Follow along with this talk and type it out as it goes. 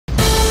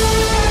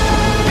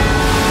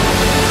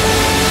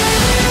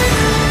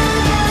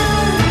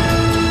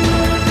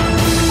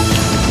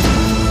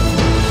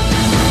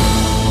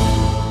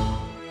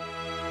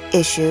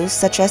issues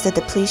such as the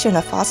depletion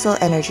of fossil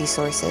energy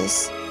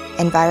sources,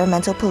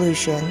 environmental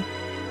pollution,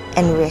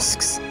 and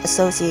risks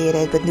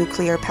associated with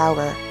nuclear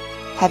power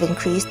have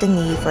increased the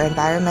need for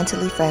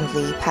environmentally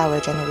friendly power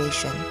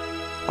generation.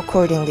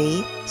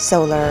 Accordingly,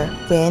 solar,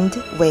 wind,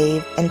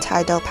 wave, and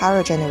tidal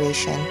power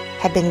generation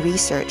have been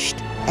researched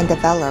and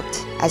developed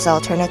as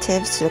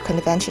alternatives to the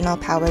conventional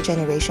power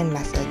generation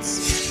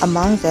methods.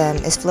 Among them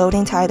is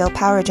floating tidal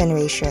power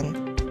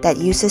generation that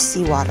uses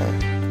seawater,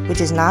 which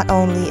is not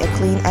only a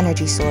clean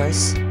energy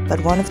source,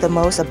 but one of the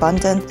most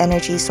abundant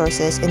energy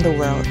sources in the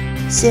world,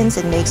 since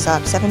it makes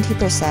up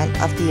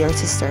 70% of the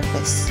Earth's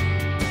surface.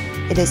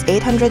 It is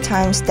 800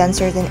 times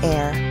denser than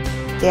air,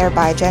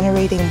 thereby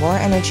generating more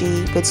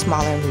energy with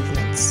smaller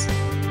movements.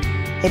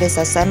 It is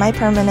a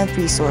semi-permanent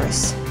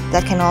resource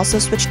that can also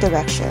switch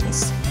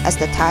directions as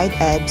the tide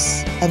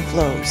ebbs and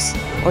flows,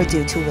 or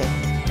due to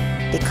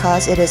wind.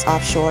 Because it is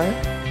offshore,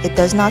 it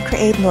does not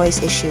create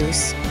noise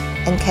issues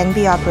and can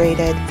be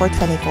operated for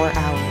 24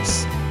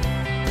 hours.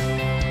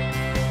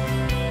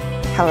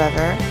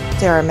 However,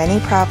 there are many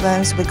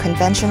problems with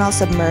conventional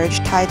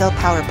submerged tidal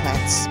power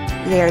plants.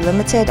 Their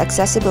limited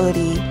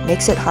accessibility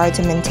makes it hard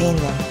to maintain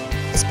them,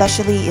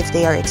 especially if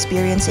they are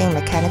experiencing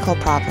mechanical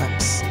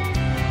problems.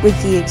 With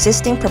the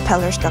existing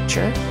propeller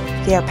structure,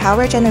 their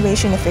power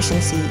generation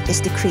efficiency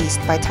is decreased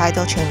by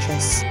tidal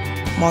changes.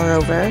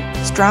 Moreover,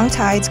 strong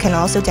tides can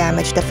also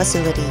damage the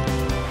facility.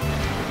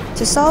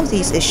 To solve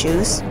these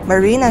issues,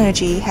 Marine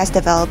Energy has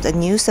developed a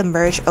new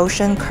submerged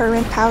ocean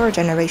current power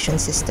generation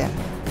system,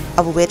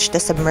 of which the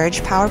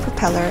submerged power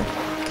propeller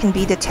can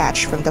be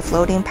detached from the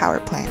floating power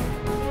plant.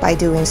 By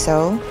doing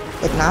so,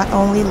 it not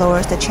only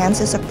lowers the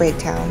chances of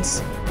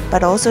breakdowns,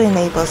 but also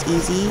enables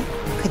easy,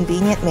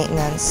 convenient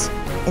maintenance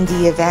in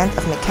the event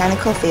of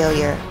mechanical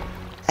failure,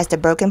 as the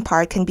broken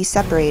part can be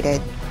separated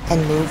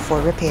and moved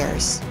for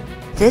repairs.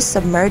 This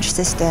submerged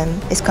system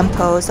is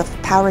composed of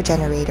a power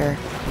generator,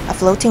 a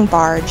floating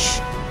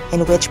barge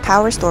in which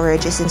power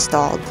storage is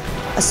installed,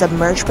 a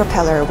submerged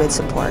propeller with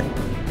support,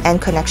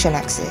 and connection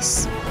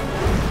axis.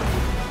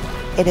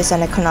 It is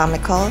an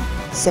economical,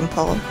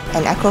 simple,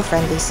 and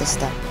eco-friendly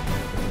system.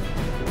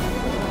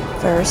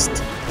 First,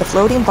 the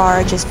floating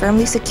barge is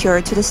firmly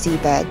secured to the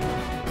seabed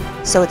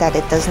so that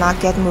it does not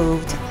get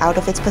moved out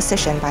of its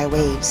position by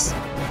waves.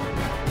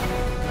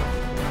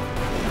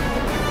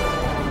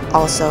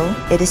 Also,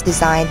 it is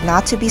designed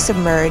not to be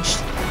submerged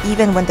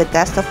even when the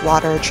depth of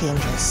water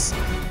changes.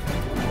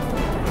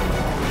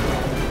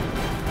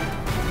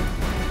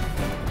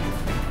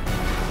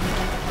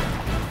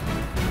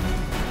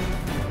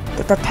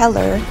 The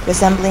propeller,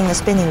 resembling a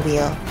spinning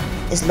wheel,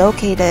 is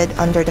located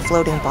under the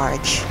floating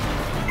barge,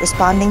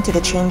 responding to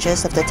the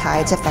changes of the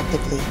tides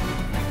effectively.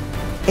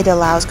 It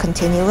allows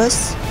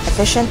continuous,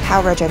 efficient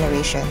power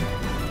generation,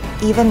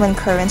 even when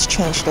currents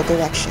change their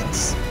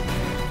directions.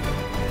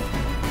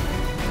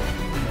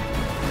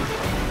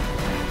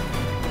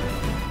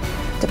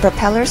 The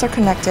propellers are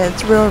connected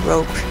through a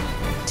rope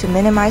to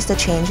minimize the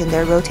change in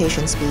their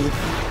rotation speed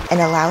and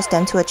allows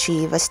them to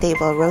achieve a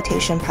stable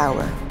rotation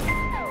power.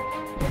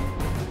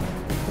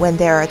 When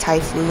there are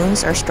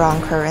typhoons or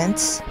strong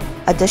currents,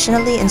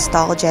 additionally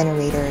installed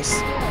generators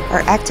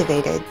are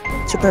activated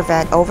to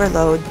prevent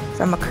overload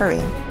from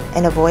occurring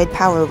and avoid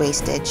power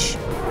wastage.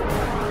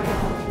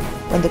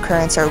 When the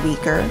currents are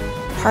weaker,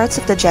 parts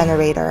of the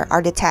generator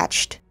are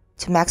detached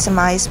to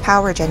maximize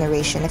power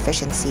generation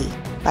efficiency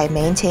by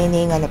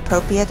maintaining an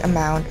appropriate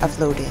amount of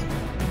loading.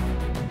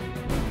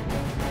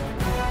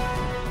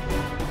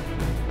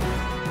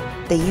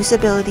 The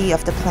usability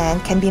of the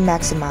plant can be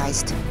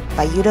maximized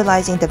by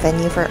utilizing the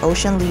venue for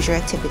ocean leisure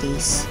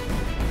activities,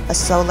 a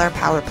solar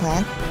power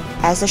plant,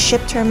 as a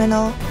ship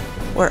terminal,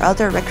 or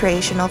other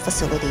recreational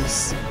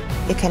facilities.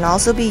 It can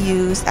also be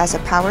used as a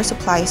power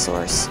supply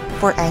source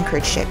for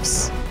anchored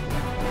ships.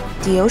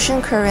 The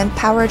ocean current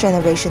power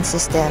generation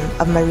system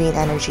of Marine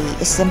Energy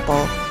is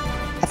simple,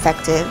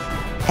 effective,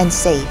 and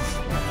safe,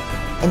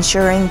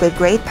 ensuring with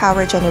great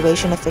power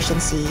generation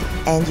efficiency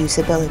and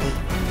usability.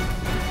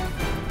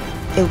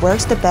 It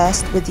works the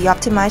best with the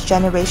optimized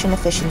generation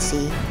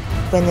efficiency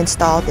when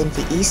installed in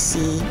the East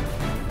Sea,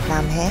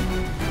 Namhe,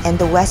 and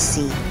the West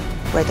Sea,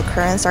 where the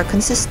currents are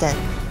consistent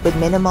with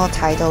minimal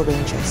tidal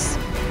ranges.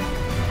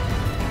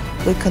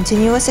 With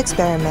continuous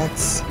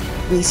experiments,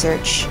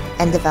 research,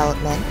 and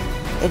development,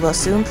 it will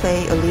soon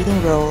play a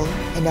leading role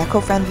in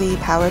eco-friendly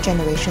power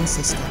generation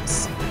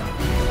systems.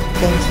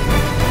 Thank you.